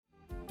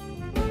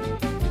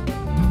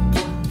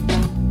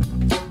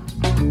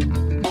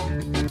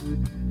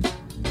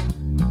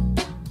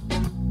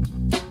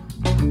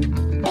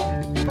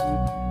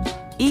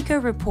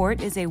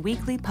EcoReport is a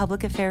weekly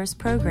public affairs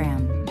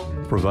program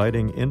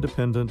providing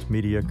independent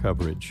media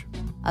coverage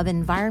of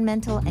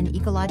environmental and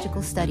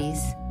ecological studies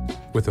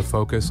with a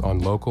focus on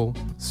local,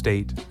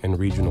 state, and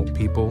regional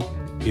people,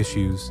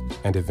 issues,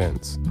 and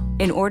events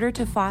in order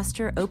to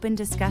foster open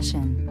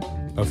discussion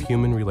of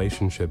human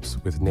relationships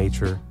with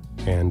nature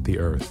and the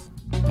earth,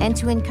 and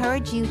to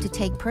encourage you to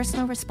take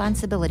personal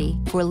responsibility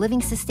for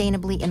living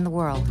sustainably in the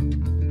world.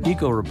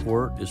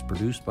 EcoReport is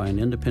produced by an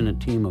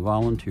independent team of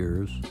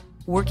volunteers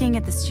working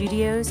at the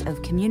studios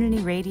of Community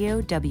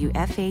Radio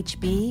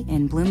WFHB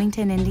in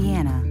Bloomington,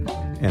 Indiana,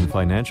 and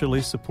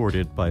financially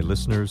supported by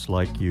listeners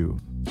like you.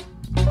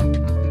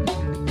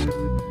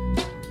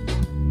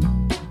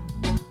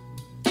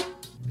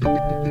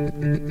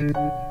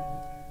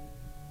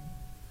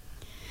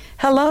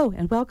 Hello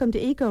and welcome to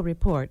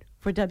EcoReport.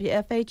 For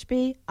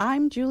WFHB,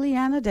 I'm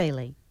Julianna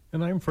Dailey.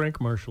 And I'm Frank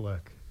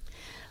Marshalek.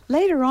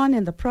 Later on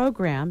in the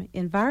program,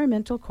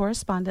 environmental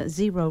correspondent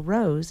Zyro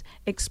Roze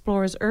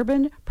explores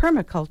urban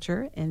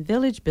permaculture and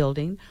village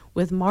building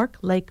with Mark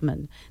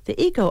Lakeman, the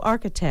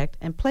eco-architect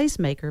and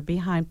placemaker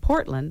behind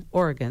Portland,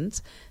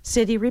 Oregon's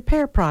City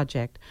Repair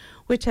Project,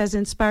 which has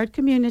inspired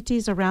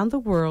communities around the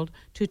world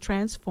to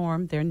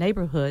transform their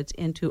neighborhoods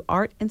into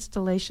art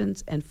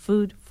installations and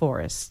food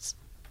forests.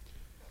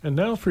 And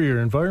now for your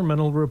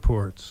environmental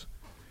reports.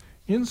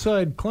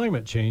 Inside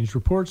Climate Change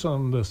reports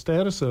on the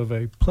status of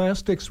a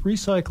plastics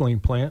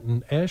recycling plant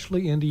in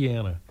Ashley,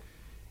 Indiana.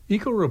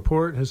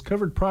 EcoReport has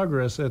covered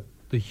progress at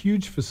the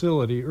huge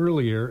facility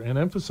earlier and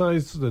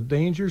emphasized the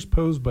dangers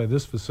posed by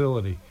this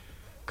facility.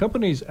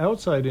 Companies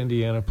outside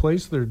Indiana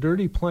place their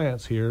dirty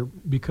plants here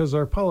because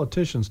our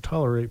politicians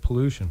tolerate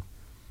pollution.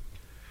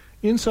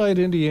 Inside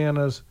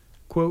Indiana's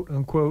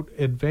quote-unquote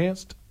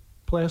advanced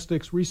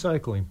plastics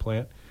recycling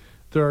plant,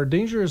 there are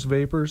dangerous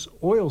vapors,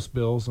 oil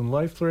spills, and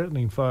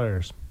life-threatening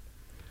fires.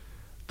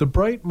 The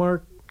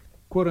Brightmark,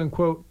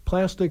 quote-unquote,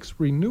 plastics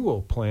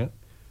renewal plant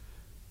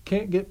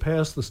can't get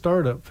past the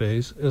startup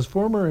phase as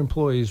former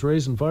employees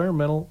raise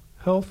environmental,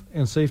 health,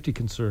 and safety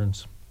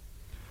concerns.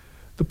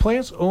 The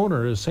plant's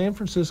owner is San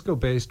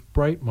Francisco-based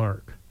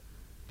Brightmark.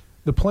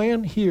 The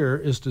plan here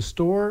is to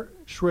store,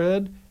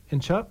 shred,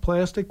 and chop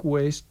plastic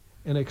waste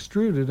and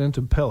extrude it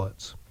into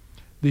pellets.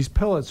 These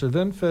pellets are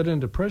then fed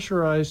into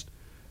pressurized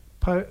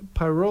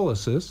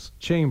pyrolysis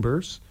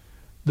chambers.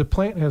 The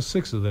plant has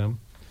 6 of them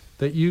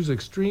that use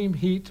extreme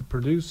heat to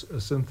produce a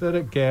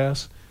synthetic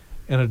gas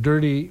and a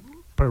dirty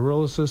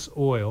pyrolysis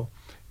oil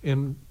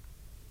in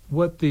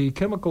what the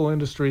chemical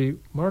industry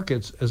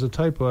markets as a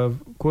type of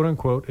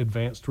quote-unquote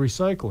advanced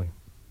recycling.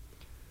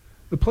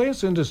 The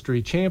plant's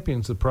industry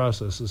champions the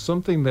process as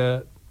something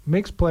that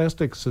makes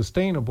plastic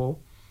sustainable,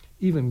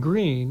 even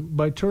green,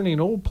 by turning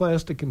old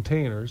plastic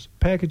containers,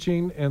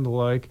 packaging, and the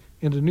like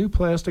into new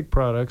plastic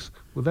products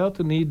without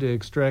the need to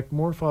extract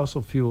more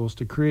fossil fuels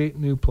to create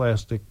new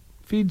plastic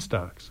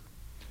feedstocks.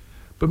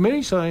 But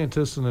many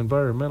scientists and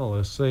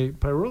environmentalists say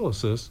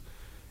pyrolysis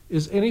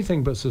is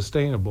anything but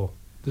sustainable,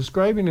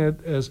 describing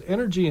it as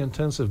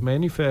energy-intensive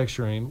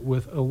manufacturing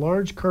with a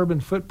large carbon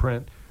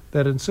footprint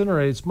that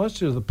incinerates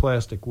much of the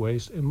plastic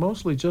waste and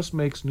mostly just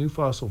makes new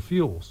fossil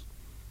fuels.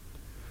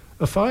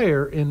 A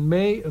fire in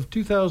May of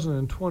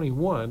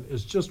 2021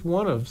 is just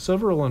one of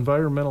several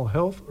environmental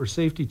health or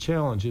safety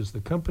challenges the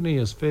company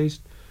has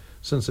faced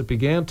since it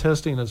began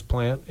testing its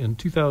plant in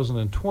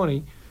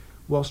 2020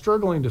 while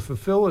struggling to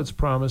fulfill its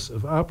promise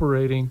of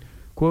operating,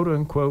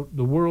 quote-unquote,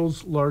 the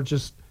world's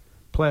largest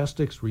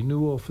plastics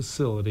renewal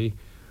facility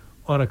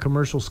on a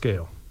commercial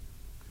scale.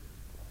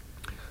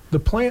 The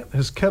plant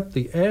has kept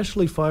the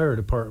Ashley Fire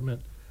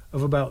Department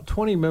of about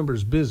 20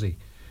 members busy,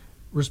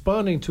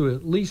 responding to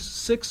at least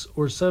 6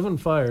 or 7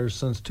 fires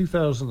since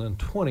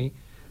 2020,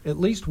 at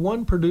least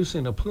one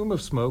producing a plume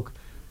of smoke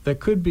that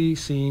could be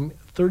seen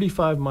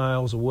 35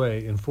 miles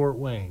away in Fort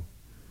Wayne.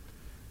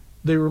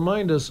 They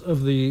remind us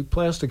of the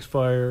plastics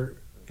fire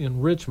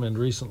in Richmond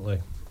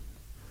recently.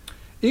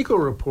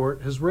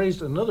 EcoReport has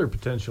raised another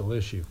potential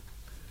issue.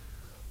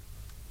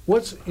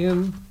 What's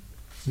in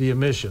the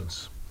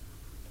emissions?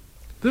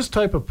 This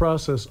type of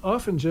process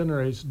often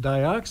generates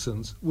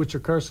dioxins, which are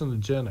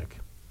carcinogenic.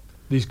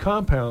 These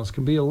compounds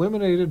can be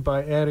eliminated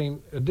by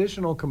adding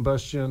additional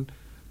combustion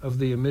of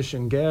the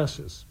emission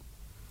gases.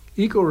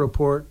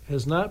 EcoReport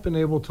has not been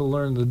able to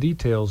learn the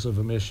details of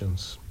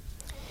emissions.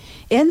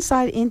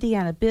 Inside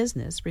Indiana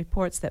Business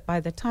reports that by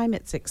the time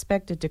it's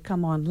expected to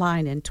come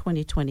online in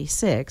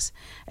 2026,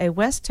 a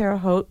West Terre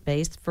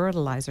Haute-based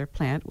fertilizer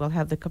plant will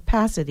have the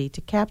capacity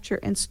to capture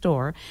and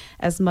store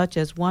as much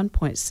as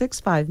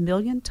 1.65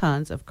 million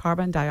tons of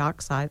carbon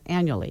dioxide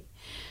annually,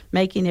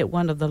 making it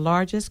one of the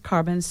largest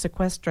carbon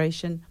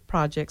sequestration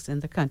projects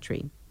in the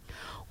country.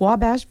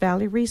 Wabash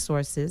Valley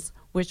Resources,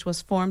 which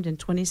was formed in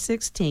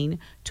 2016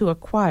 to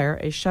acquire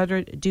a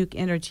shuttered Duke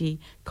Energy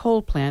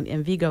coal plant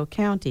in Vigo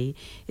County,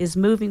 is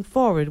moving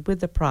forward with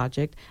the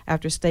project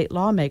after state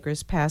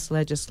lawmakers passed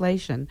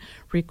legislation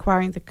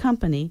requiring the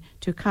company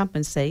to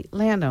compensate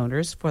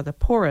landowners for the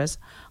porous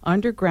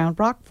underground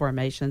rock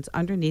formations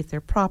underneath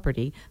their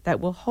property that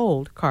will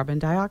hold carbon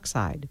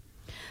dioxide.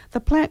 The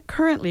plant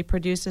currently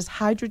produces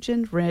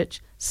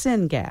hydrogen-rich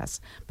syngas,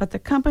 but the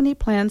company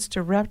plans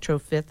to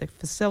retrofit the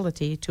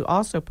facility to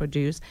also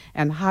produce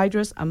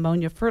anhydrous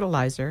ammonia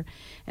fertilizer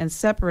and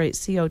separate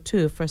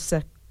CO2 for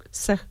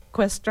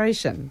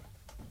sequestration.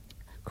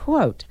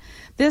 Quote,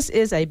 "This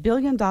is a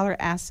billion-dollar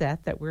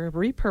asset that we're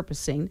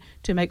repurposing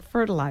to make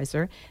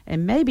fertilizer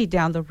and maybe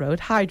down the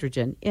road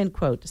hydrogen," end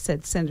quote,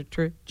 said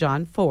Senator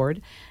John Ford,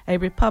 a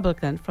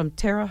Republican from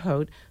Terre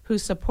Haute who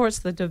supports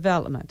the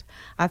development.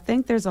 "I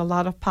think there's a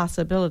lot of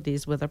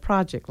possibilities with a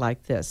project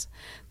like this.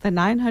 The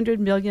 $900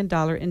 million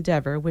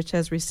endeavor, which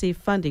has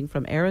received funding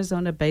from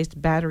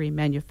Arizona-based battery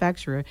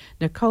manufacturer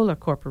Nikola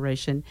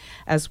Corporation,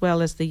 as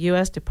well as the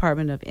U.S.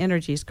 Department of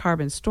Energy's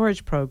carbon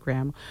storage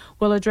program,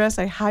 will address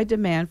a high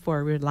demand for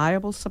a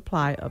reliable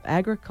supply of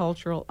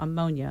agricultural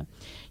ammonia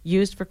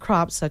used for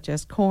crops such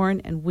as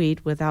corn and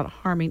wheat without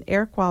harming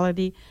air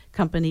quality,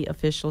 company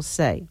officials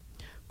say.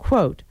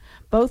 Quote,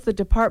 "Both the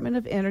Department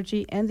of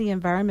Energy and the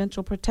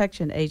Environmental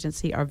Protection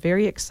Agency are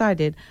very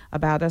excited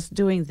about us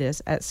doing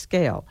this at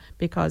scale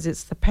because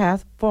it's the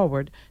path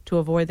forward to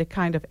avoid the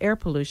kind of air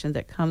pollution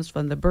that comes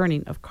from the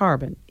burning of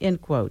carbon,"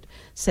 end quote,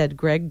 said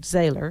Greg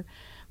Zahler,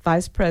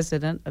 Vice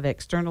President of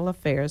External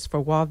Affairs for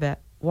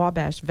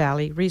Wabash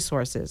Valley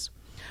Resources.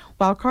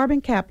 While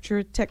carbon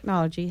capture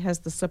technology has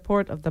the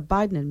support of the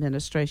Biden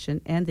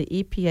administration and the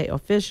EPA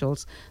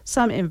officials,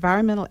 some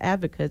environmental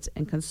advocates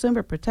and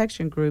consumer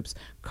protection groups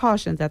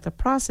caution that the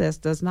process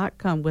does not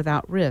come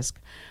without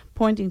risk,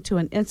 pointing to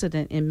an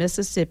incident in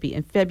Mississippi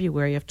in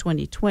February of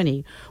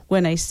 2020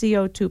 when a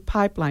CO2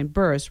 pipeline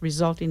burst,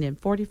 resulting in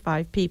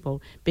 45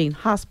 people being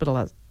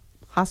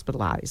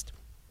hospitalized.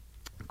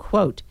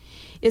 Quote,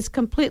 "It's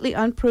completely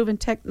unproven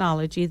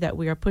technology that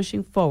we are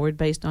pushing forward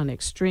based on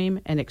extreme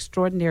and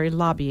extraordinary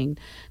lobbying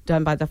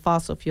done by the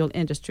fossil fuel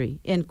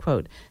industry," end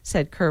quote,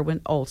 said Kerwin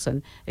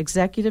Olson,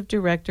 Executive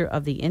Director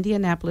of the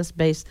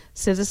Indianapolis-based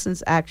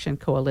Citizens Action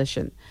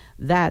Coalition.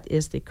 That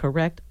is the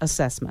correct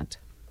assessment.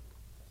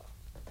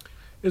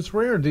 It's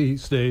rare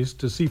these days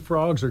to see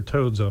frogs or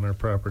toads on our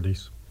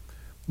properties.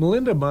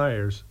 Melinda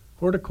Myers,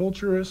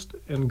 horticulturist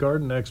and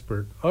garden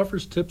expert,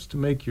 offers tips to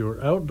make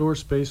your outdoor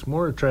space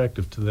more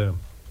attractive to them.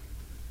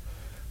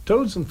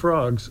 Toads and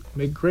frogs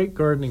make great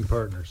gardening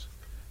partners.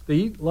 They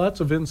eat lots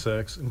of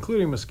insects,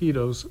 including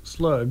mosquitoes,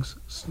 slugs,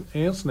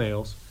 and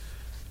snails,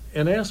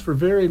 and ask for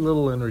very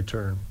little in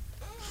return.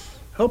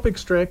 Help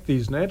attract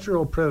these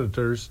natural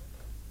predators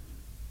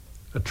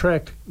to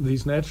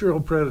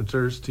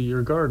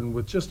your garden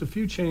with just a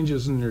few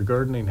changes in your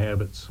gardening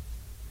habits.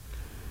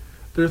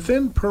 Their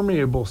thin,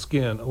 permeable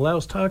skin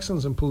allows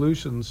toxins and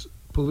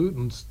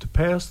pollutants to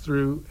pass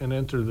through and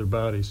enter their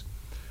bodies.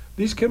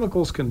 These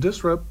chemicals can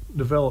disrupt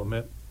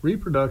development,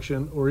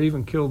 reproduction, or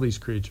even kill these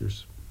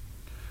creatures.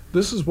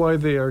 This is why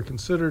they are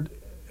considered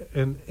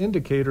an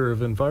indicator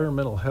of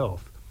environmental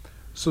health.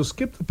 So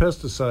skip the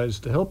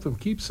pesticides to help them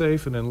keep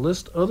safe and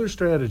enlist other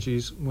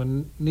strategies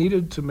when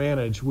needed to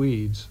manage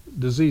weeds,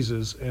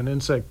 diseases, and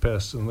insect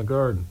pests in the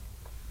garden.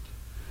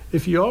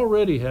 If you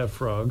already have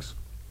frogs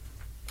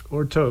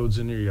or toads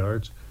in your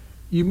yards,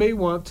 you may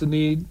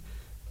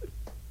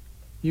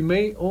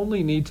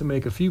only need to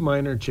make a few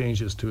minor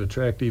changes to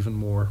attract even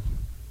more.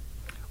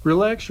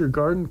 Relax your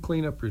garden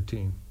cleanup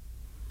routine.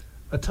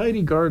 A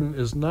tidy garden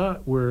is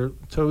not where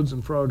toads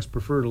and frogs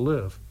prefer to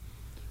live.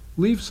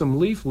 Leave some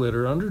leaf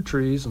litter under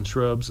trees and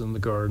shrubs in the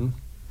garden.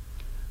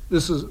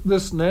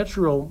 This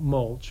natural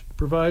mulch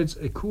provides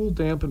a cool,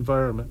 damp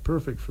environment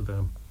perfect for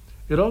them.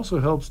 It also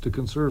helps to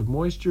conserve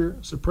moisture,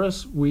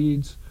 suppress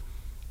weeds,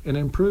 and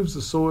improves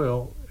the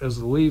soil as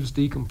the leaves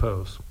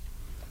decompose.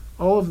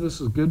 All of this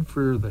is good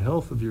for the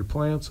health of your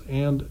plants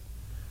and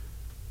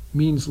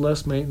means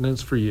less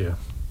maintenance for you.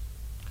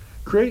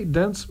 Create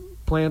dense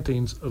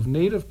plantings of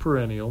native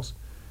perennials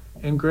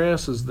and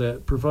grasses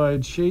that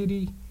provide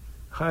shady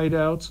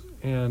hideouts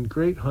and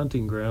great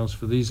hunting grounds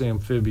for these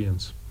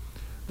amphibians.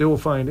 They will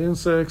find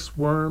insects,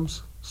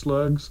 worms,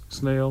 slugs,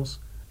 snails,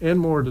 and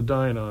more to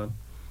dine on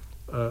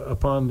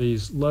upon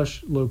these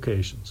lush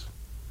locations.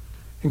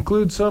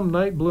 Include some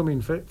night-blooming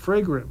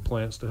fragrant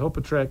plants to help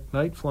attract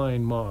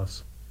night-flying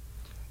moths.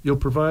 You'll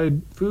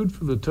provide food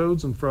for the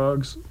toads and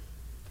frogs,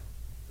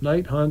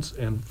 night hunts,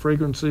 and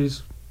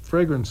fragrances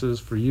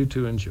for you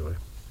to enjoy.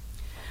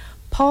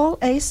 Paul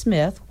A.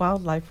 Smith,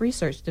 Wildlife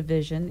Research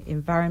Division,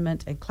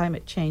 Environment and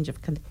Climate Change of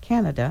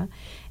Canada,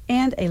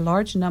 and a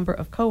large number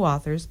of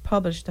co-authors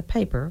published a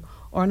paper,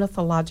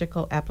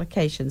 Ornithological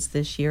Applications,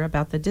 this year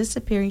about the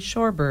disappearing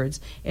shorebirds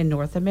in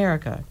North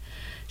America.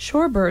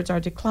 Shorebirds are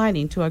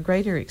declining to a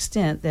greater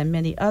extent than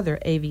many other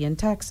avian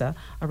taxa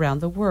around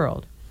the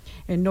world.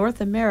 In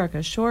North America,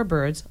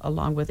 shorebirds,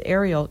 along with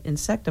aerial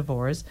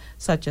insectivores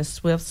such as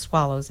swifts,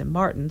 swallows, and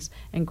martins,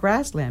 and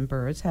grassland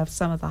birds, have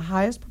some of the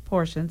highest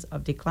proportions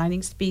of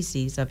declining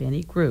species of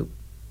any group.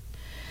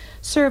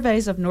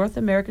 Surveys of North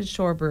American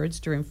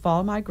shorebirds during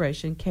fall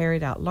migration,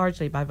 carried out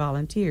largely by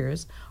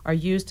volunteers, are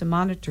used to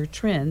monitor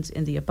trends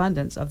in the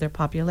abundance of their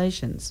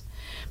populations.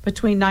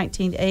 Between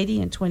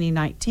 1980 and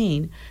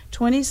 2019,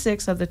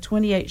 26 of the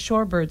 28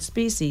 shorebird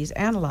species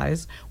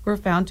analyzed were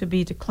found to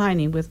be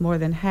declining, with more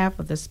than half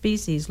of the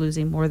species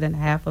losing more than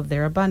half of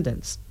their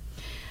abundance.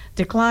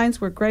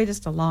 Declines were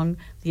greatest along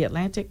the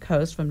Atlantic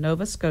coast from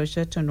Nova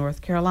Scotia to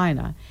North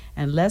Carolina,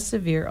 and less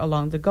severe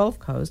along the Gulf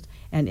Coast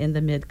and in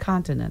the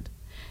mid-continent.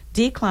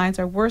 Declines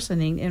are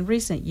worsening in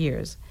recent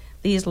years.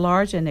 These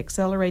large and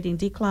accelerating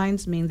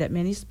declines mean that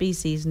many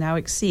species now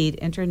exceed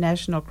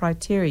international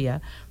criteria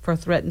for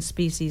threatened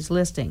species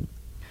listing.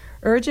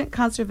 Urgent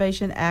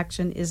conservation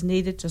action is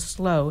needed to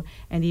slow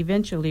and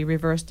eventually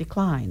reverse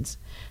declines.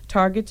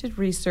 Targeted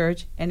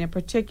research, and in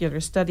particular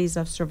studies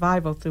of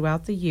survival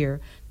throughout the year,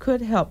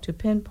 could help to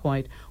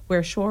pinpoint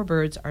where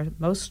shorebirds are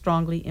most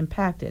strongly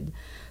impacted,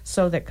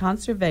 so that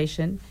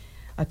conservation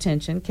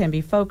attention can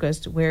be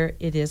focused where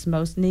it is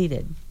most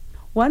needed.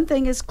 One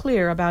thing is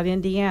clear about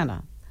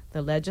Indiana.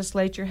 The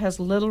legislature has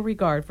little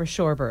regard for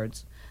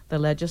shorebirds. The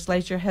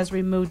legislature has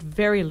removed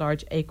very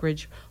large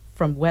acreage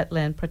from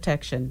wetland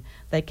protection.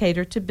 They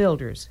cater to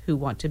builders who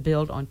want to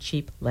build on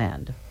cheap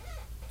land.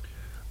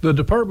 The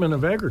Department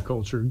of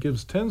Agriculture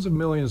gives tens of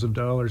millions of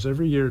dollars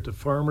every year to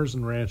farmers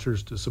and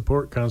ranchers to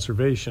support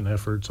conservation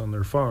efforts on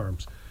their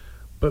farms.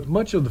 But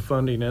much of the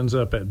funding ends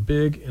up at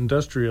big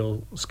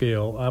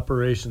industrial-scale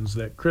operations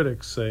that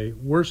critics say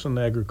worsen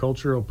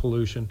agricultural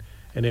pollution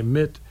and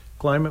emit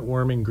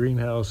climate-warming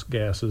greenhouse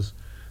gases,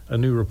 a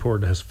new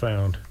report has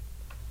found.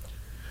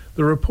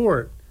 The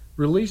report,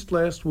 released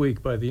last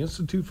week by the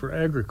Institute for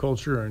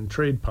Agriculture and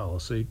Trade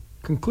Policy,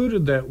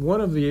 concluded that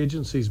one of the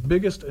agency's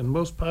biggest and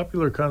most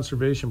popular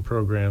conservation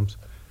programs,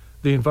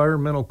 the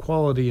Environmental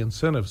Quality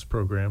Incentives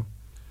Program,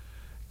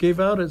 gave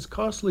out its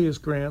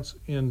costliest grants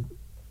in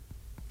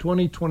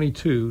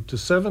 2022 to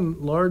 7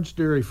 large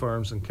dairy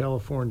farms in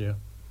California,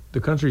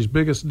 the country's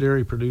biggest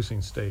dairy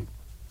producing state.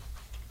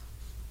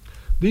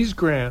 These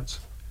grants,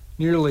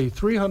 nearly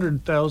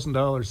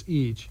 $300,000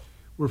 each,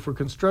 were for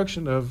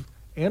construction of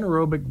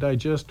anaerobic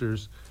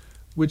digesters,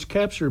 which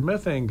capture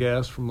methane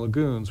gas from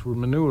lagoons where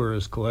manure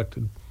is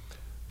collected.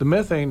 The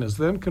methane is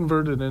then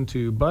converted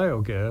into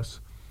biogas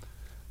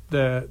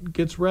that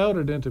gets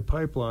routed into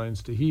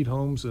pipelines to heat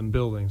homes and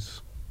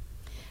buildings.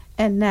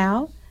 And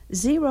now,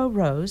 Zyro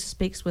Roze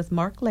speaks with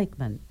Mark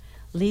Lakeman,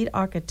 lead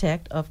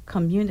architect of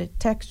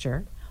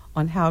Communitecture,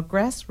 on how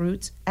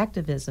grassroots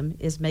activism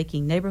is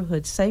making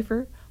neighborhoods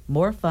safer,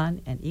 more fun,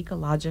 and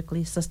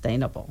ecologically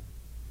sustainable.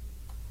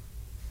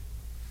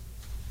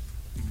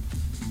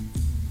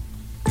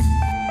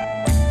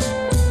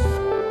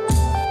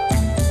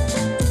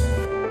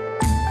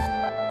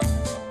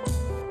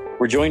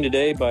 We're joined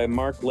today by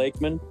Mark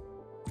Lakeman,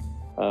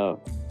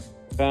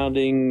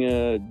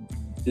 founding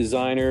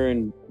designer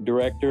and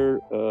director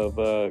of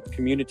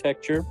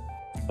Communitecture,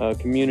 a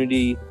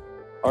community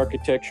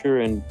architecture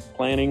and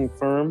planning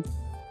firm.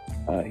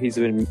 He's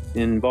been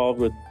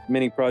involved with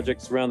many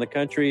projects around the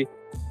country,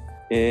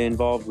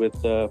 involved with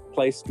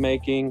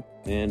placemaking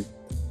and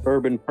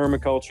urban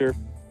permaculture.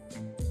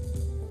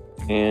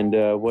 And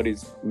what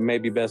he's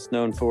maybe best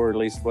known for, at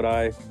least what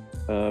I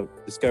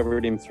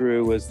discovered him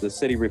through, was the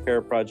City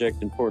Repair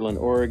Project in Portland,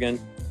 Oregon,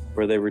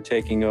 where they were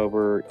taking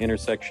over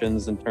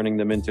intersections and turning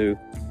them into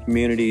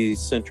community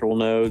central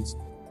nodes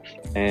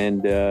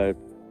and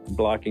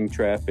blocking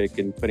traffic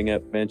and putting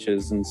up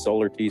benches and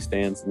solar tea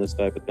stands and this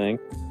type of thing.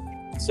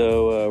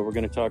 So we're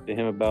going to talk to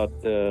him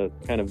about the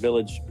kind of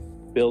village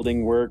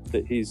building work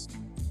that he's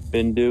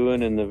been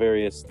doing and the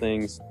various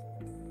things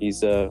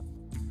he's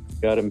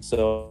got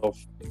himself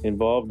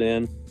involved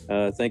in.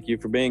 Thank you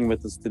for being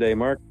with us today,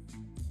 Mark.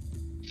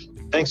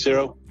 Thanks,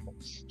 Zyro.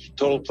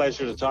 Total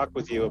pleasure to talk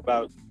with you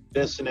about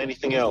this and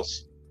anything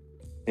else.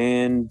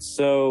 And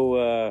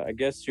so I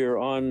guess you're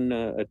on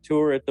a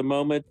tour at the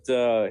moment,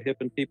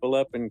 hipping people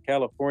up in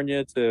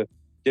California to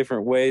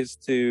different ways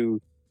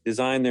to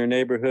design their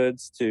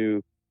neighborhoods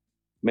to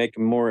make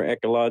them more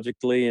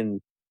ecologically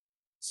and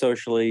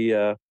socially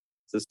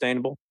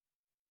sustainable.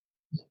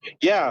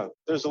 Yeah,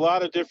 there's a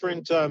lot of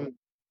different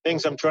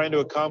things I'm trying to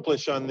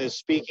accomplish on this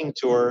speaking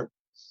tour.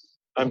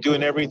 I'm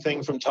doing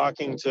everything from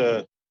talking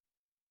to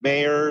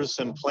mayors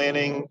and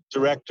planning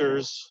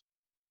directors.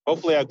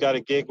 Hopefully I've got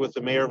a gig with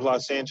the mayor of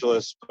Los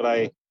Angeles, but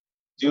I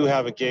do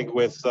have a gig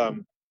with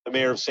the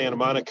mayor of Santa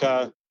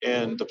Monica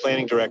and the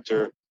planning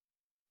director,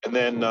 and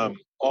then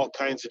all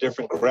kinds of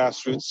different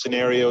grassroots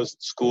scenarios,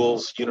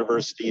 schools,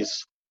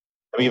 universities.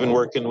 I'm even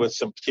working with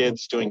some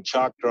kids doing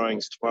chalk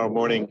drawings tomorrow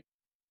morning,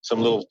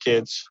 some little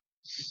kids.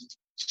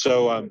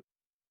 So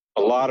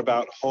a lot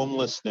about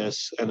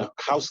homelessness and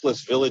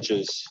houseless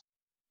villages.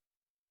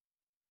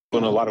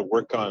 Doing a lot of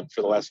work on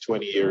for the last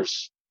 20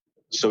 years.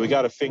 So we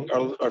got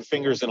our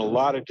fingers in a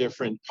lot of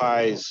different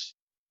pies,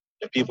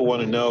 and people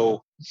want to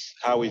know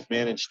how we've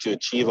managed to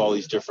achieve all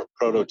these different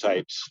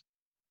prototypes.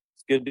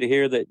 It's good to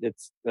hear that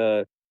it's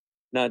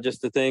not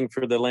just a thing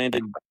for the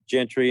landed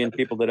gentry and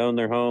people that own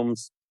their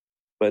homes,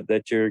 but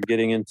that you're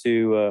getting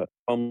into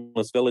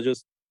homeless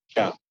villages?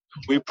 Yeah.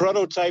 We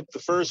prototyped the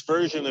first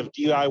version of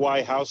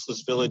DIY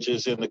houseless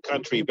villages in the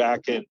country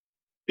back in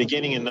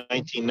beginning in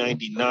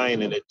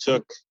 1999, and it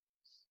took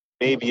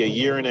maybe a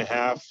year and a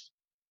half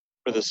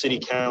for the city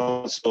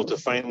council to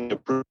finally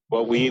approve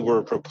what we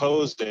were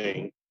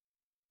proposing.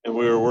 And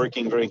we were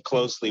working very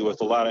closely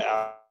with a lot of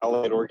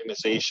allied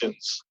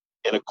organizations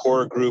and a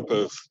core group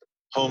of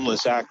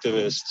homeless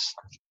activists.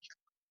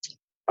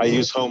 I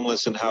use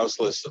homeless and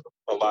houseless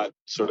a lot,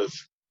 sort of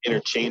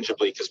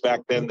interchangeably, because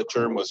back then the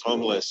term was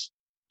homeless.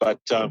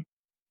 But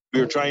we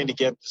were trying to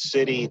get the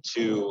city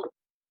to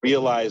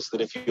realize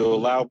that if you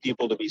allow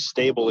people to be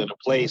stable in a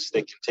place,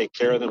 they can take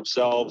care of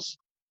themselves,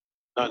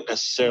 not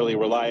necessarily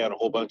rely on a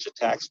whole bunch of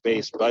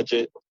tax-based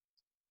budget,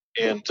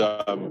 and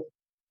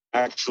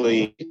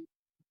actually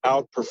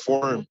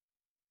outperform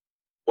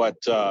what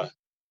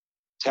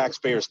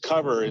taxpayers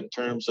cover in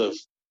terms of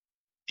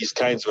these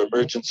kinds of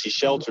emergency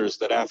shelters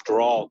that, after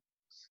all,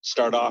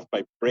 start off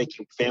by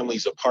breaking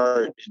families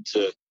apart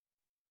into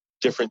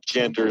different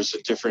genders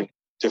and different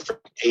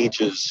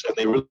ages, and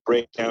they really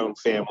break down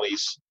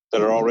families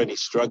that are already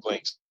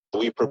struggling. So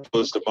we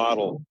proposed a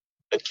model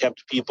that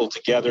kept people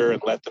together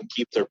and let them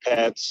keep their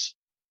pets,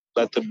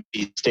 let them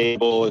be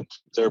stable and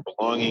keep their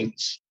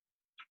belongings,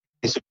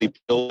 basically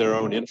build their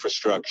own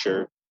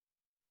infrastructure,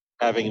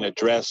 having an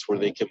address where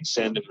they can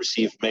send and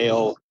receive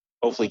mail,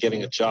 hopefully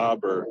getting a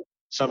job or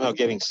somehow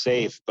getting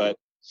safe. But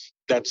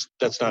that's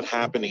not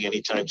happening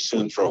anytime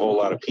soon for a whole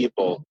lot of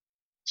people.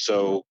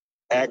 So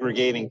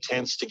aggregating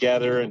tents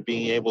together and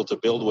being able to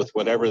build with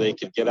whatever they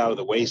can get out of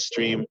the waste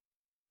stream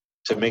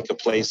to make a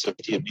place of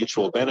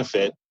mutual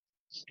benefit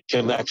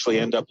can actually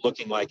end up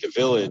looking like a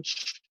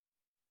village.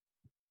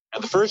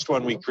 And the first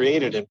one we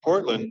created in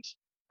Portland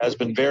has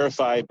been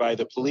verified by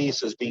the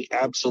police as being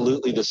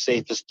absolutely the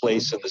safest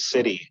place in the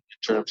city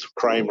in terms of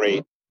crime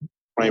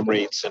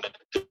rates and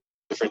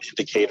different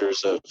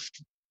indicators of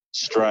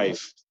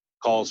strife,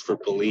 calls for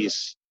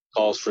police,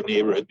 calls for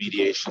neighborhood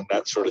mediation,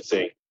 that sort of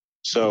thing.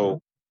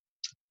 So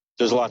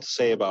there's a lot to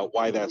say about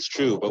why that's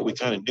true, but we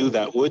kind of knew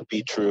that would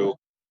be true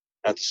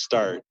at the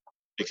start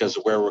because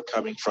of where we're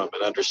coming from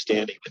and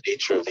understanding the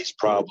nature of these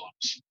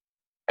problems.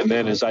 And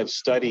then as I've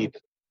studied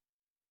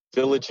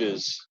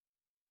villages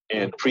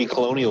and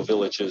pre-colonial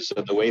villages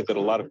and the way that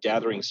a lot of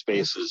gathering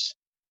spaces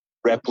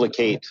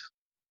replicate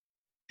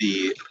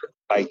the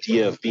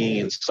idea of being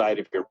inside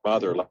of your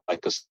mother,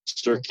 like a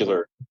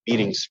circular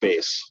meeting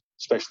space,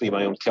 especially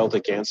my own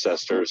Celtic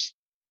ancestors.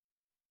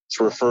 It's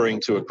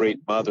referring to a great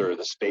mother,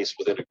 the space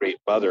within a great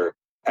mother,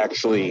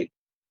 actually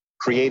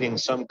creating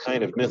some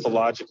kind of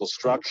mythological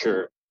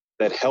structure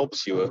that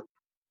helps you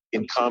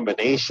in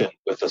combination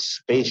with a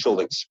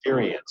spatial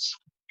experience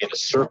in a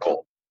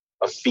circle,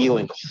 of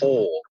feeling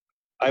whole.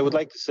 I would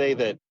like to say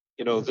that,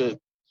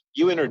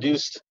 you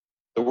introduced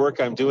the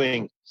work I'm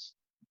doing.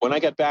 When I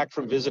got back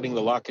from visiting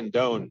the Loch and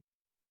Doan,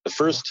 the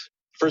first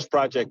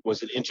project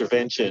was an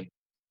intervention.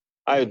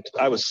 I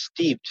was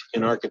steeped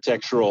in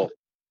architectural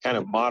kind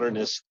of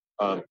modernist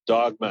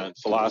dogma and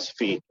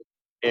philosophy.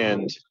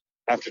 And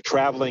after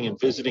traveling and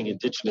visiting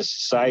indigenous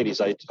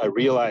societies, I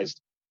realized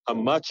how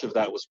much of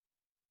that was,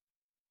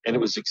 and it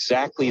was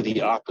exactly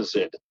the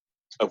opposite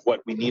of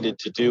what we needed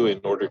to do in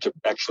order to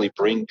actually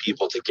bring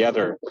people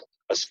together,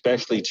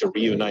 especially to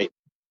reunite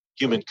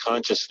human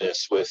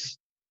consciousness with,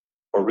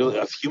 or really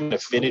of human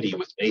affinity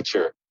with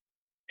nature.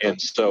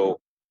 And so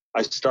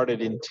I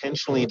started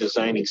intentionally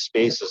designing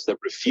spaces that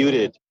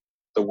refuted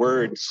the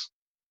words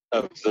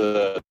of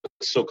the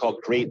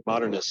so-called great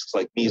modernists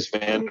like Mies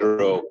van der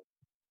Rohe,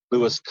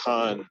 Louis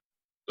Kahn,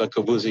 Le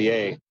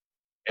Corbusier,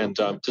 and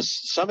to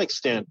some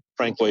extent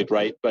Frank Lloyd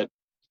Wright, but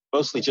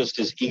mostly just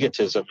his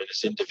egotism and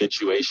his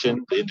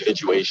individuation, the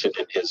individuation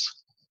in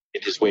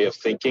his way of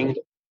thinking.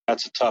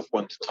 That's a tough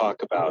one to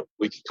talk about.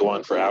 We could go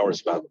on for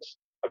hours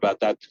about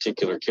that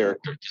particular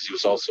character because he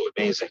was also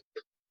amazing.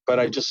 But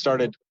I just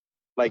started,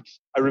 I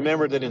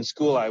remember that in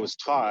school I was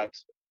taught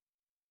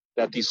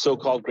that these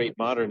so-called great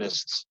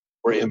modernists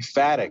were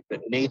emphatic that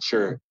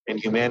nature and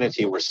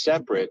humanity were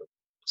separate.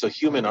 So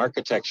human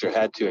architecture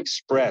had to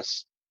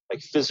express,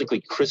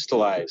 physically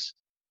crystallize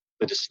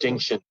the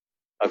distinction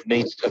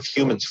of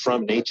humans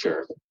from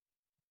nature.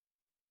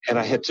 And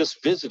I had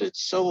just visited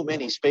so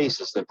many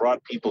spaces that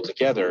brought people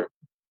together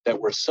that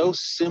were so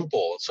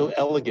simple, so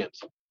elegant,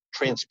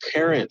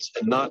 transparent,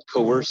 and not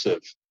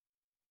coercive.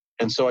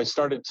 And so I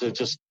started to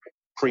just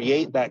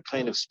create that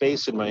kind of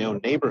space in my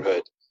own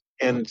neighborhood.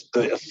 And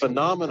the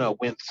phenomena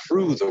went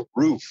through the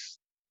roof,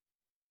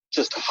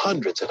 just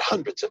hundreds and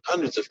hundreds and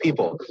hundreds of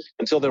people,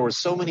 until there were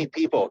so many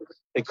people,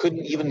 they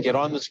couldn't even get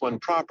on this one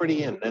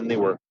property. And then they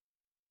were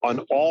on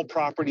all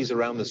properties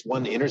around this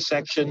one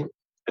intersection.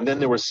 And then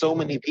there were so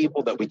many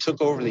people that we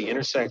took over the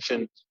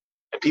intersection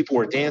and people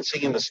were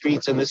dancing in the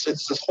streets. And it's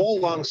this whole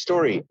long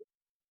story,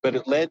 but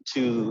it led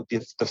to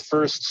the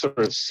first sort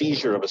of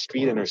seizure of a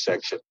street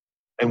intersection.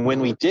 And when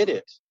we did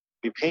it,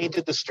 we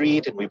painted the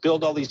street and we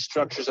built all these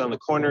structures on the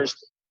corners,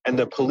 and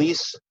the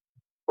police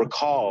were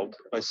called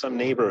by some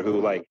neighbor who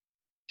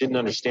didn't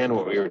understand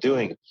what we were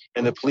doing.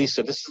 And the police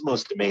said, this is the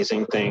most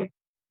amazing thing.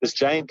 This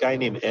giant guy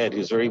named Ed,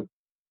 who's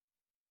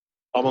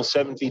almost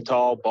 7 feet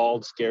tall,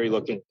 bald, scary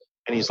looking.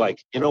 And he's like,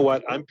 you know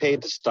what? I'm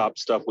paid to stop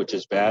stuff which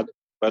is bad,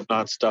 but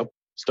not stuff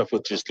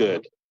which is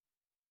good.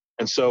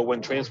 And so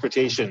when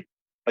transportation,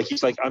 like,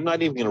 he's like, I'm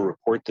not even going to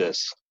report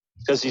this,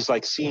 because he's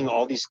like seeing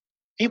all these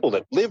people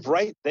that live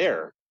right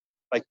there.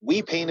 Like,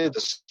 we painted the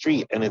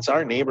street and it's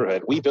our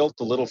neighborhood. We built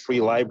the little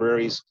free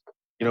libraries,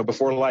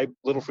 before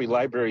little free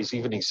libraries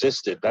even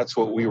existed. That's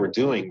what we were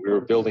doing. We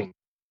were building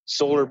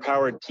solar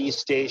powered tea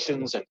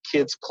stations and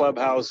kids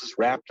clubhouses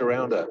wrapped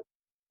around a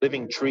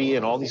living tree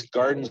and all these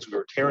gardens. We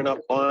were tearing up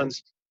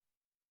lawns.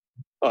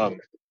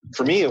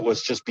 For me, it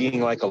was just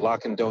being like a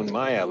Lacandone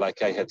Maya,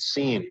 like I had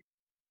seen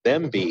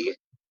them be.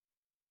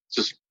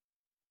 Just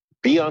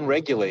be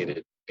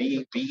unregulated,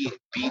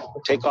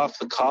 take off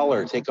the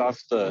collar, take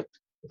off the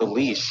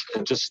leash,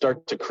 and just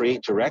start to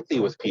create directly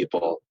with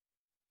people,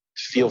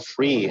 feel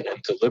free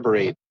and to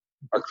liberate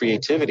our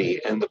creativity.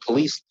 And the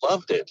police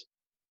loved it.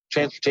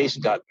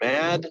 Transportation got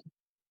mad,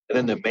 and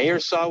then the mayor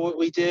saw what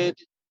we did,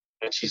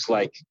 and she's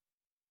like,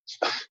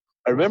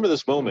 I remember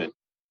this moment.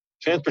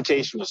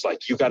 Transportation was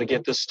like, you got to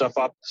get this stuff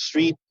off the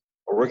street,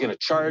 or we're going to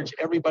charge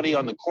everybody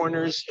on the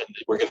corners, and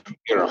we're going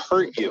to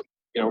hurt you.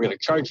 We're going to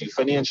charge you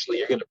financially.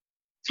 You're going to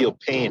feel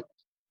pain.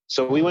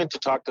 So we went to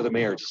talk to the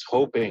mayor, just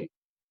hoping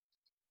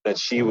that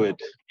she would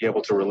be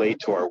able to relate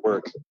to our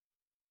work.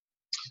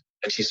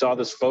 And she saw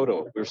this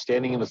photo. We were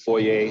standing in the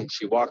foyer.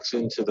 She walks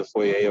into the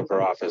foyer of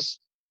her office.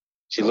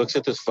 She looks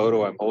at this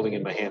photo I'm holding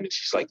in my hand, and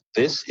she's like,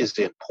 this is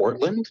in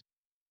Portland?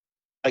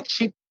 Like,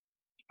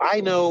 I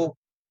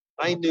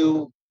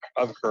knew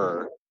of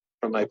her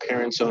from my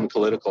parents' own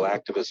political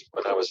activism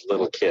when I was a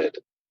little kid.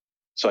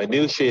 So I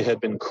knew she had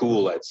been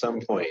cool at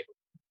some point.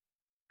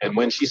 And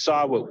when she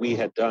saw what we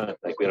had done,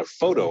 like, we had a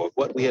photo of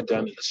what we had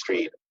done in the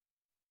street,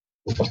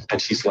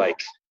 and she's like,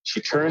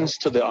 she turns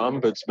to the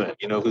ombudsman,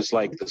 who's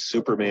like the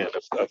Superman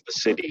of the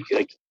city.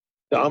 Like,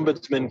 the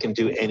ombudsman can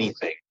do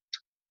anything.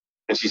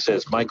 And she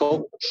says,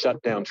 Michael,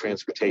 shut down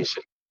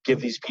transportation. Give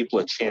these people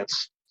a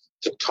chance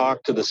to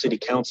talk to the city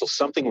council.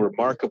 Something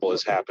remarkable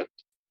has happened.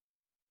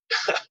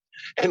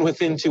 And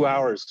within 2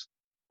 hours,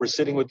 we're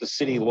sitting with the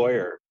city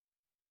lawyer,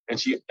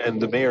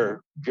 and the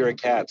mayor, Vera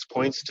Katz,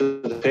 points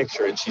to the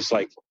picture, and she's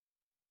like,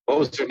 what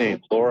was her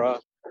name? Laura?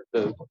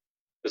 The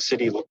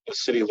city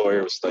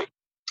lawyer was like,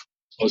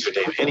 what was her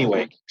name?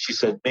 Anyway, she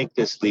said, make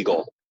this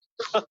legal.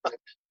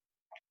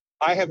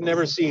 I have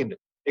never seen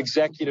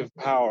executive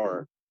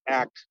power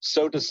act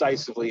so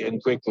decisively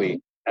and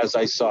quickly as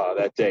I saw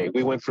that day.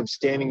 We went from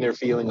standing there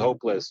feeling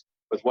hopeless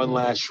with one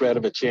last shred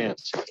of a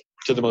chance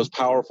to the most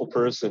powerful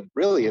person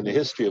really in the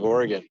history of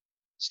Oregon,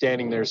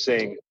 standing there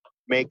saying,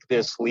 make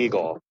this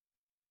legal.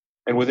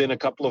 And within a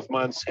couple of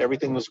months,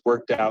 everything was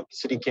worked out. The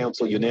city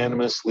council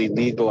unanimously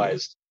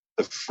legalized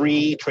the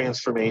free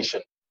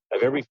transformation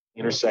of every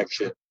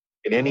intersection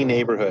in any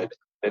neighborhood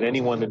that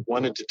anyone had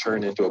wanted to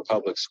turn into a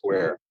public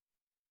square.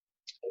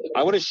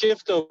 I want to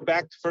shift though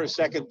back for a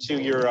second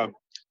to your,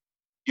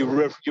 you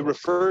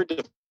referred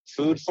to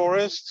food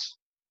forests.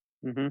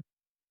 Mm-hmm.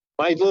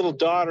 My little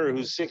daughter,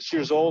 who's 6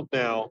 years old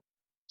now,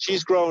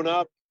 she's grown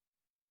up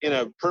in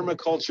a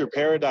permaculture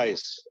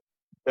paradise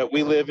that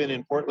we live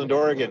in Portland,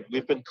 Oregon.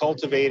 We've been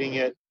cultivating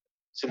it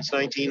since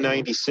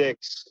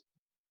 1996.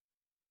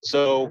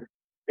 So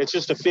it's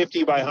just a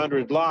 50 by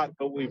 100 lot,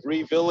 but we've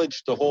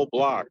re-villaged the whole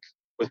block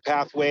with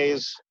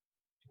pathways,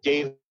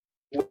 gateways,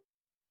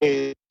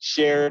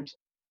 shared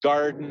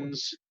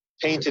gardens,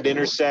 painted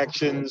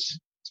intersections,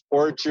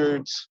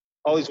 orchards,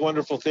 all these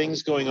wonderful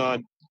things going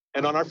on.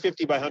 And on our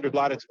 50 by 100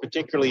 lot, it's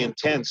particularly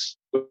intense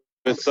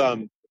with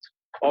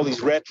all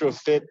these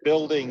retrofit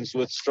buildings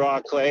with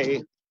straw,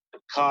 clay,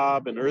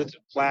 cob, and earth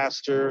and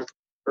plaster,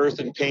 earth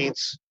and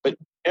paints. But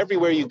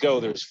everywhere you go,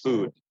 there's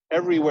food.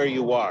 Everywhere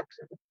you walk,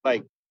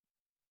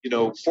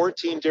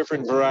 14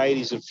 different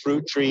varieties of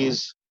fruit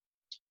trees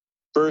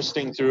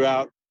bursting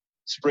throughout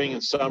spring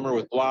and summer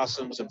with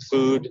blossoms and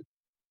food.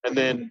 And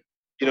then,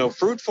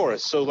 fruit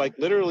forests. So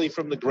literally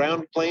from the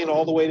ground plane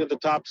all the way to the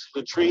tops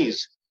of the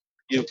trees,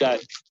 you've got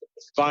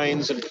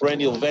vines and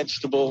perennial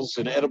vegetables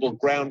and edible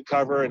ground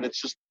cover. And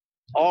it's just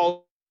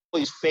all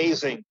this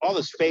phasing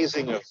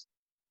of,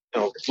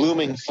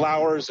 blooming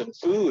flowers and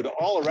food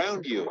all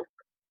around you.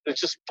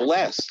 It's just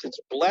blessed. It's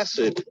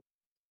blessed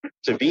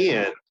to be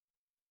in.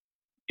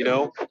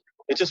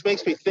 It just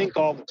makes me think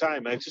all the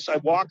time. I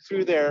walk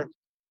through there,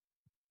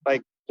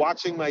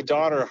 watching my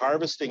daughter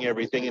harvesting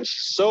everything, and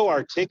she's so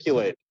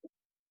articulate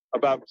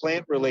about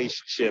plant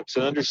relationships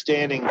and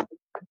understanding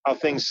how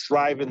things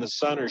thrive in the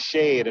sun or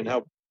shade, and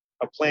how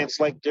plants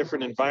like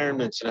different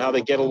environments and how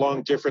they get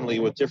along differently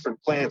with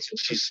different plants. And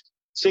she's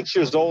 6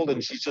 years old,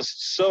 and she's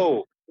just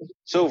so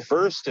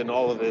versed in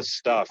all of this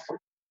stuff.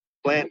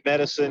 Plant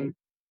medicine.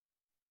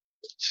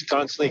 She's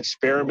constantly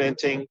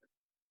experimenting,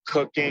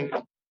 cooking.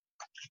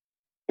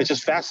 It's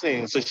just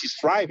fascinating. So she's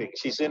thriving.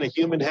 She's in a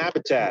human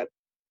habitat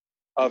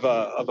of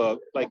a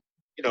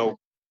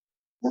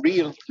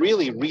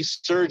really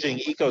resurging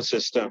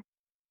ecosystem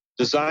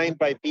designed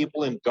by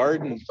people and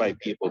gardened by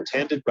people,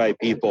 tended by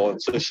people.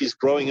 And so she's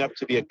growing up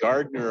to be a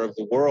gardener of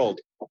the world.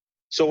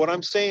 So what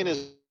I'm saying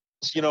is,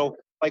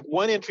 like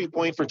one entry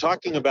point for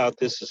talking about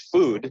this is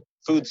food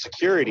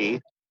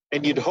security.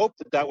 And you'd hope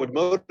that that would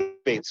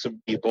motivate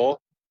some people.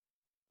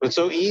 But it's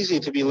so easy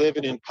to be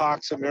living in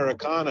Pax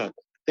Americana,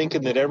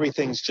 thinking that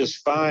everything's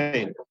just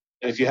fine.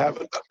 And if you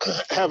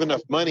have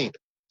enough money,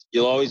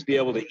 you'll always be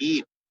able to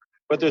eat.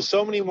 But there's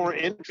so many more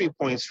entry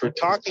points for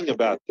talking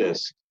about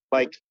this,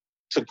 like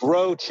to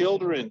grow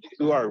children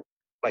who are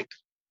like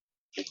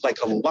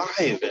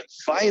alive and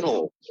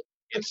vital,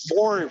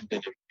 informed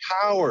and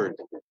empowered,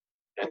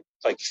 and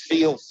like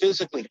feel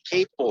physically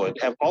capable and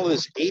have all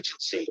this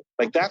agency.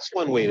 Like that's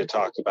one way to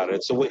talk about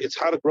it. So it's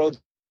how to grow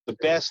the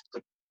best,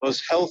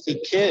 most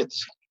healthy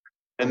kids.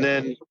 And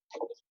then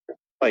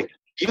like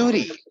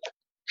beauty,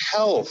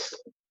 health.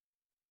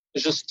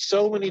 There's just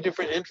so many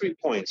different entry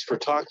points for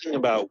talking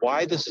about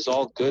why this is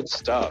all good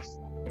stuff.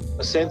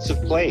 A sense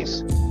of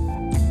place.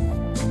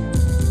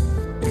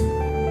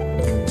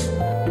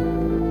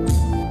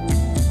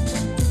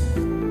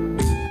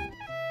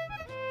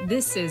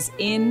 This is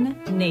In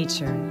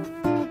Nature.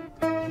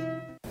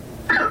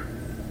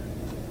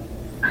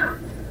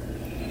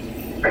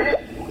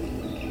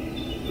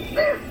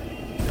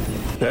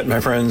 That, my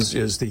friends,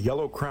 is the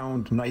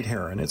yellow-crowned night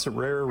heron. It's a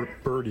rare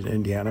bird in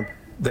Indiana.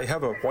 They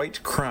have a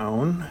white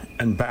crown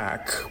and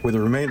back with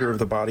the remainder of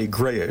the body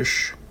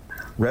grayish,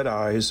 red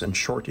eyes and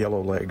short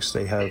yellow legs.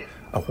 They have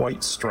a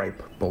white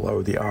stripe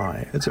below the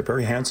eye. It's a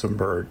very handsome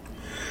bird.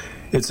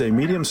 It's a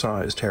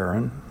medium-sized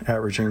heron,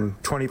 averaging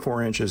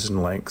 24 inches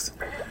in length.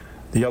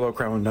 The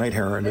yellow-crowned night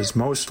heron is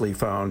mostly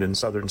found in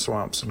southern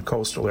swamps and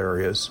coastal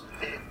areas,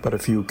 but a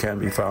few can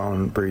be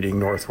found breeding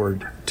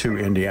northward to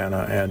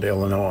Indiana and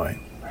Illinois.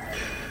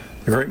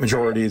 The great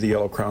majority of the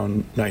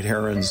yellow-crowned night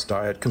heron's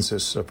diet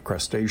consists of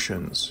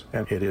crustaceans,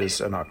 and it is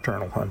a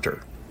nocturnal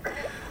hunter.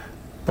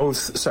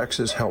 Both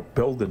sexes help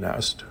build the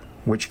nest,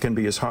 which can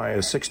be as high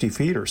as 60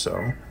 feet or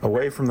so,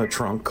 away from the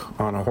trunk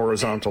on a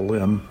horizontal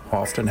limb,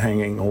 often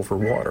hanging over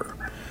water.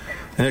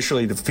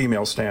 Initially, the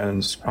female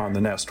stands on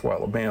the nest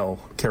while the male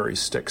carries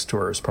sticks to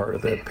her as part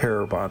of the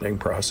pair bonding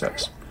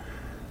process.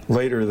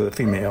 Later, the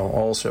female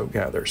also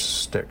gathers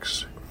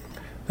sticks.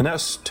 The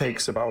nest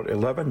takes about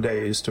 11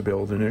 days to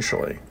build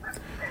initially.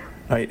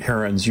 Night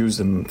herons use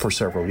them for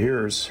several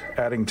years,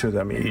 adding to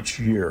them each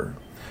year.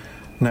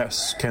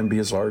 Nests can be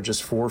as large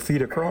as 4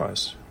 feet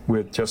across,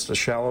 with just a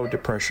shallow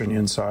depression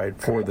inside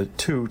for the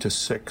 2 to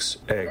 6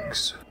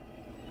 eggs.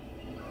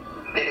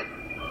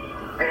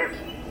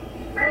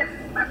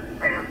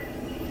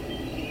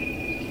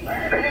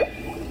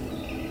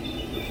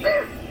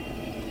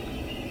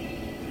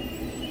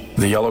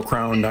 The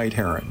yellow-crowned night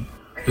heron.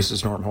 This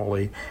is Norm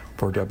Holy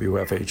for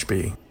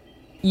WFHB.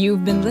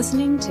 You've been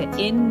listening to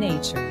In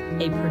Nature,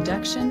 a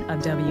production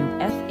of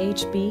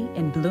WFHB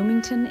in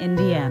Bloomington,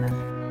 Indiana.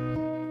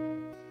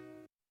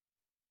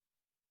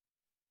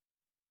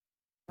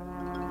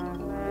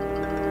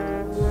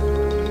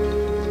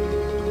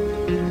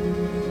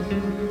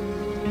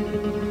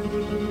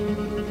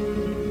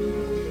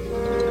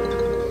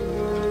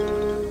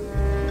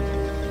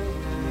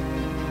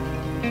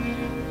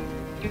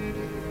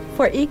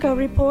 For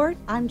EcoReport,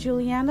 I'm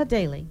Julianna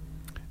Dailey.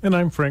 And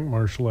I'm Frank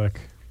Marshalek.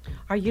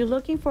 Are you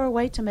looking for a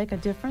way to make a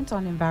difference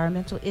on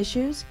environmental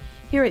issues?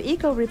 Here at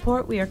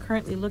EcoReport, we are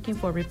currently looking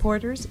for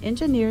reporters,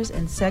 engineers,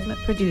 and segment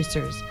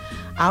producers.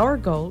 Our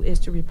goal is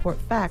to report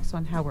facts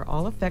on how we're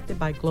all affected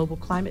by global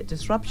climate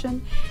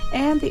disruption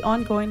and the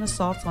ongoing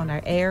assaults on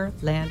our air,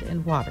 land,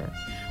 and water.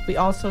 We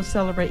also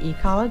celebrate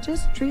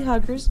ecologists, tree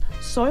huggers,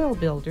 soil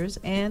builders,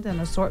 and an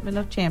assortment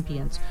of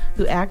champions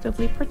who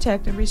actively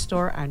protect and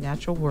restore our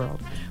natural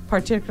world,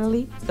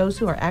 particularly those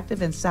who are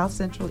active in South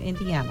Central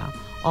Indiana.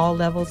 All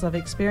levels of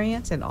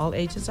experience and all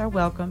ages are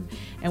welcome,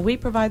 and we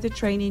provide the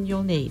training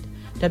you'll need.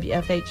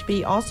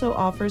 WFHB also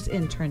offers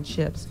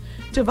internships.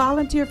 To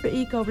volunteer for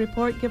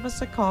EcoReport, give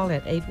us a call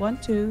at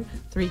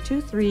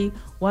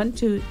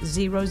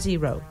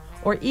 812-323-1200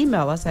 or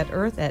email us at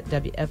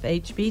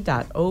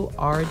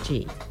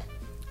earth@wfhb.org.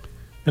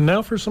 And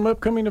now for some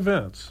upcoming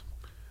events.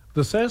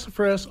 The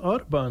Sassafras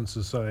Audubon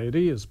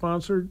Society is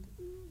sponsoring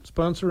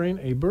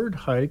a bird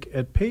hike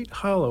at Pate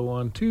Hollow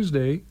on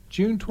Tuesday,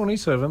 June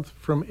 27th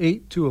from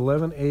 8 to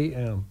 11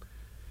 a.m.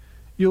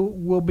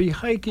 We'll be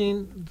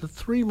hiking the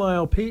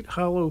 3-mile Pate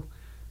Hollow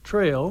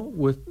Trail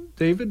with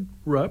David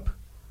Rupp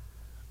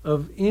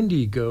of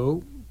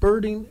Indigo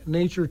Birding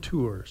Nature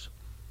Tours.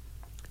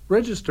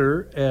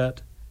 Register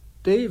at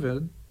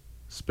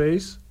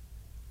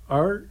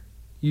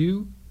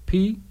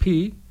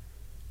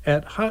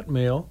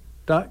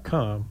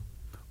david_rupp@hotmail.com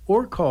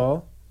or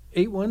call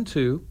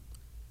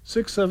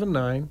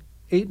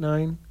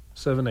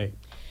 812-679-8978.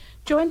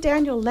 Join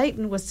Daniel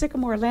Layton with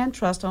Sycamore Land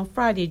Trust on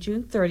Friday,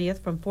 June 30th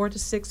from 4 to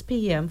 6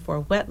 p.m. for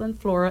a wetland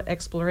flora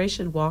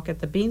exploration walk at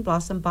the Bean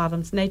Blossom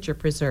Bottoms Nature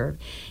Preserve.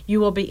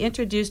 You will be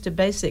introduced to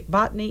basic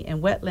botany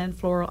and wetland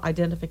floral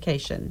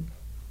identification.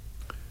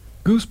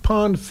 Goose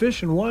Pond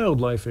Fish and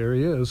Wildlife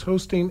Area is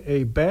hosting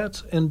a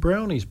Bats and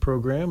Brownies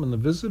program in the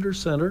Visitor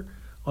Center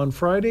on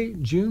Friday,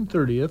 June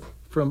 30th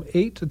from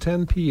 8 to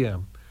 10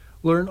 p.m.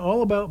 Learn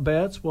all about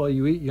bats while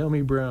you eat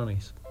yummy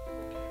brownies.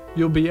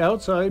 You'll be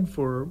outside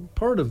for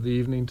part of the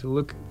evening to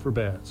look for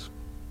bats.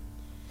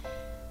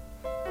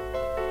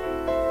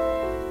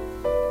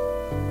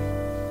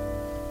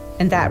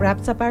 And that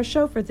wraps up our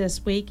show for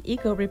this week.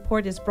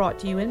 EcoReport is brought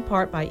to you in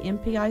part by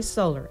MPI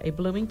Solar, a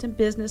Bloomington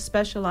business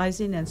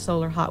specializing in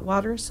solar hot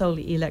water, solar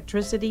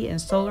electricity, and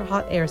solar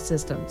hot air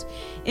systems.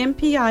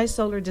 MPI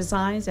Solar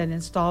designs and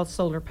installs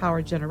solar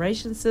power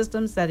generation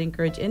systems that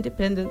encourage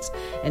independence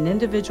and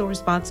individual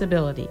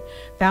responsibility.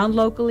 Found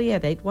locally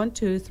at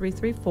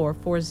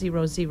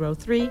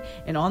 812-334-4003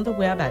 and on the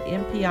web at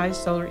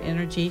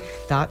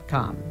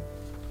mpisolarenergy.com.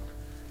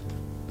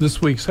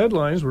 This week's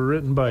headlines were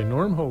written by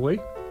Norm Holy.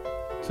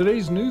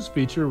 Today's news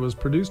feature was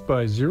produced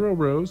by Zyro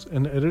Roze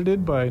and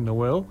edited by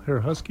Noelle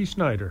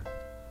Herhusky-Schneider.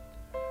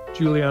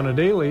 Julianna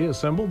Dailey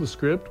assembled the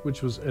script,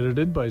 which was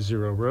edited by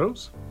Zyro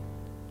Roze.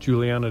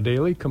 Julianna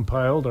Dailey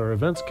compiled our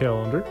events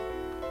calendar.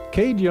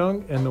 Cade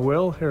Young and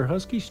Noelle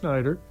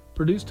Herhusky-Schneider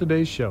produced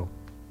today's show.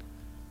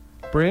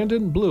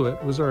 Brandon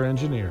Blewett was our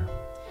engineer.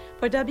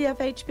 For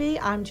WFHB,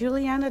 I'm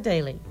Julianna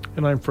Dailey.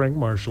 And I'm Frank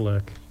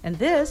Marshalek. And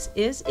this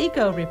is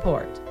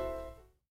EcoReport.